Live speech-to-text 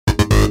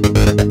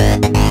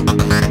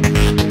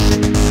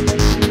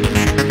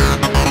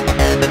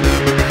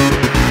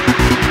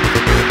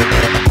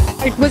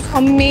It was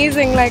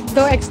amazing, like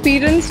the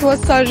experience was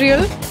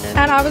surreal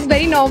and I was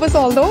very nervous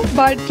although,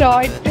 but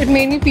it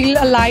made me feel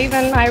alive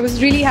and I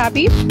was really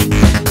happy.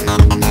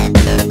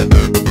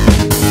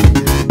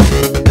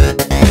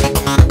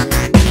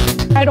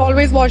 I'd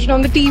always watched it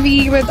on the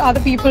TV with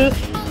other people,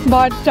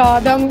 but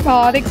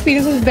the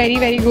experience was very,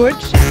 very good.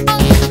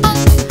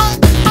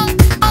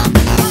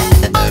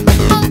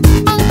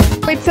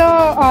 It's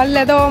a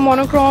leather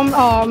monochrome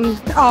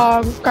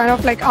kind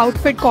of like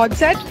outfit cord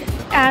set.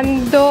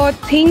 And the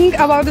thing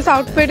about this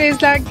outfit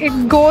is like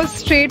it goes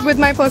straight with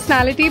my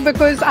personality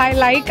because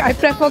I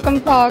prefer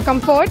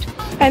comfort,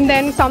 and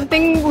then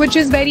something which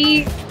is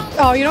very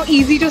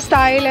easy to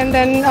style, and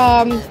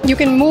then you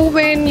can move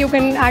in, you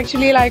can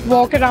actually like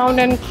walk around,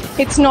 and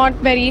it's not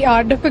very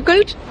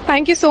difficult.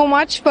 Thank you so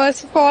much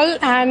first of all,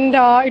 and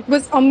it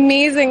was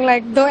amazing,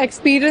 like the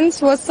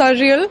experience was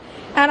surreal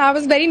and I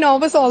was very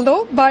nervous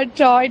although, but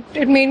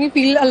it made me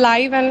feel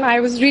alive and I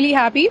was really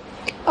happy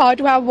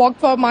to have worked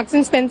for Marks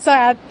 & Spencer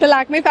at the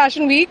Lakme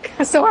Fashion Week.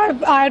 So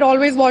I had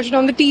always watched it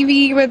on the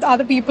TV with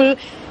other people,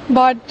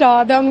 but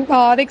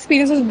the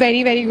experience was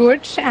very, very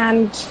good,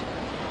 and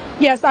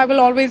yes, I will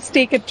always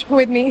take it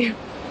with me.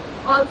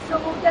 Also,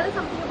 tell us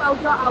something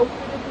about your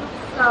outfit.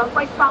 It looks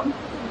quite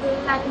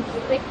comfortable and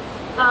epic.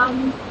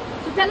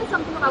 So tell us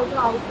something about your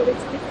outfit.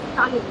 It's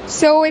stunning.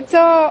 So it's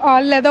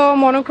a leather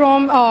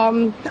monochrome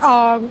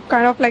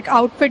kind of like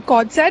outfit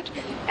cord set.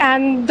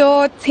 And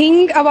the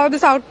thing about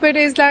this outfit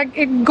is like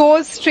it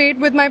goes straight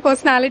with my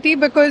personality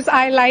because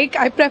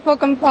I prefer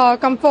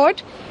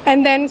comfort,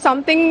 and then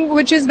something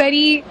which is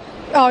very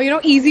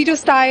easy to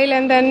style,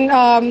 and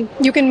then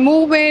you can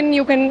move in,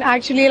 you can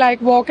actually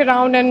like walk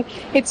around, and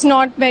it's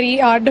not very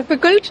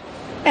difficult.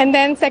 And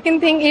then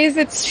second thing is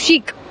it's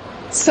chic.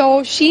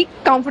 So chic,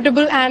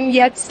 comfortable and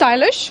yet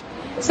stylish.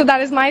 So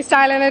that is my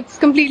style and it's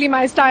completely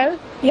my style.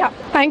 Yeah.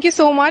 Thank you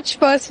so much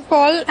first of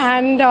all,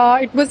 and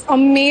it was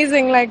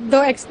amazing, like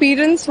the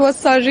experience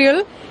was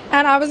surreal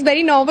and I was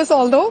very nervous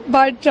although,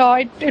 but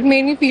it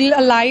made me feel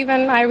alive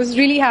and I was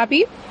really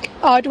happy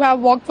to have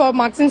worked for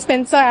Marks &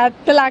 Spencer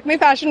at the Lakme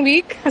Fashion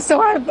Week.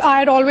 So I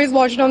had always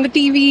watched it on the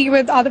TV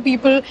with other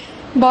people,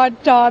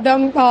 but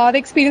the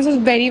experience was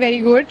very, very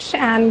good,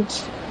 and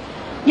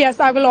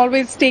yes, I will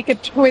always take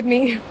it with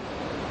me.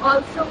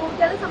 Also,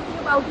 tell us something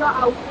about your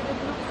outfit.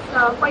 It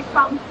looks quite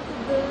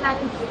comfortable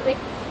and epic.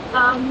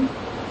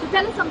 So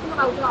tell us something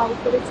about your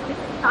outfit. It's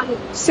stunning.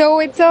 So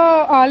it's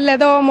a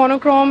leather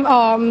monochrome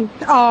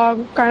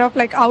kind of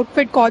like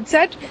outfit cord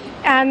set.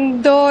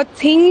 And the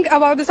thing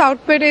about this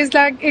outfit is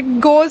like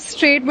it goes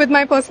straight with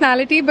my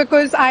personality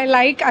because I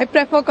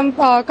prefer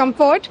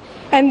comfort,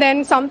 and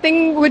then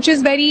something which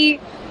is very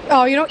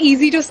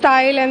easy to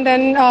style, and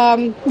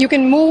then you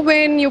can move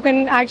in, you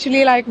can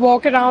actually like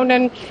walk around,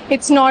 and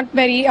it's not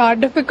very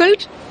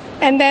difficult.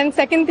 And then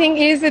second thing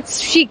is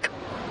it's chic.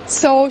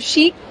 So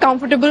chic,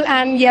 comfortable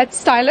and yet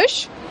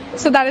stylish.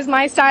 So that is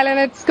my style and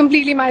it's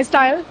completely my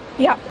style.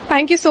 Yeah.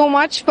 Thank you so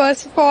much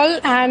first of all,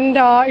 and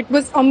it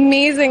was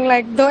amazing,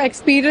 like the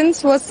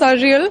experience was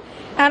surreal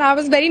and I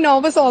was very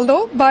nervous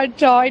although,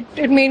 but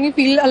it made me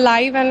feel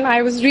alive and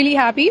I was really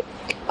happy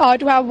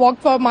to have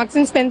worked for Marks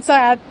 & Spencer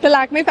at the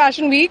Lakme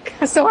Fashion Week.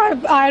 So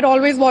I had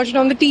always watched it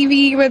on the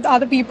TV with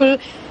other people,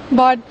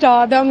 but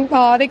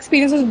the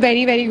experience was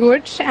very, very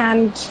good,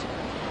 and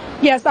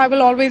yes, I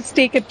will always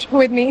take it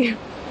with me.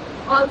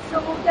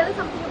 Also, tell us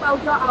something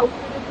about your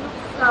outfit. It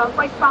looks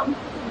quite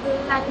comfortable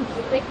and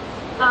epic.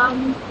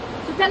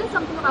 So tell us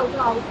something about your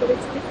outfit.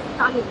 It's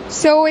stunning.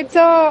 So it's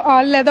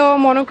a leather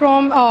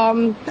monochrome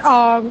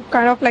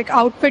kind of like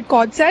outfit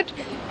cord set.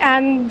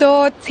 And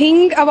the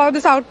thing about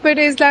this outfit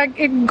is like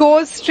it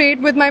goes straight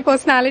with my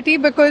personality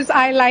because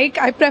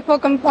I prefer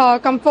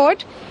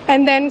comfort,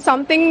 and then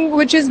something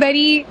which is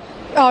very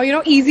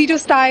easy to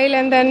style,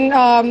 and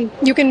then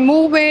you can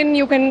move in,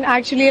 you can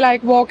actually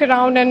like walk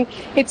around, and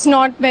it's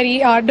not very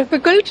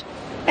difficult.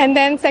 And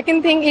then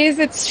second thing is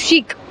it's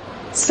chic.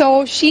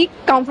 So chic,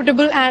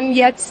 comfortable and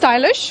yet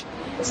stylish.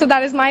 So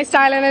that is my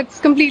style and it's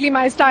completely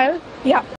my style. Yeah.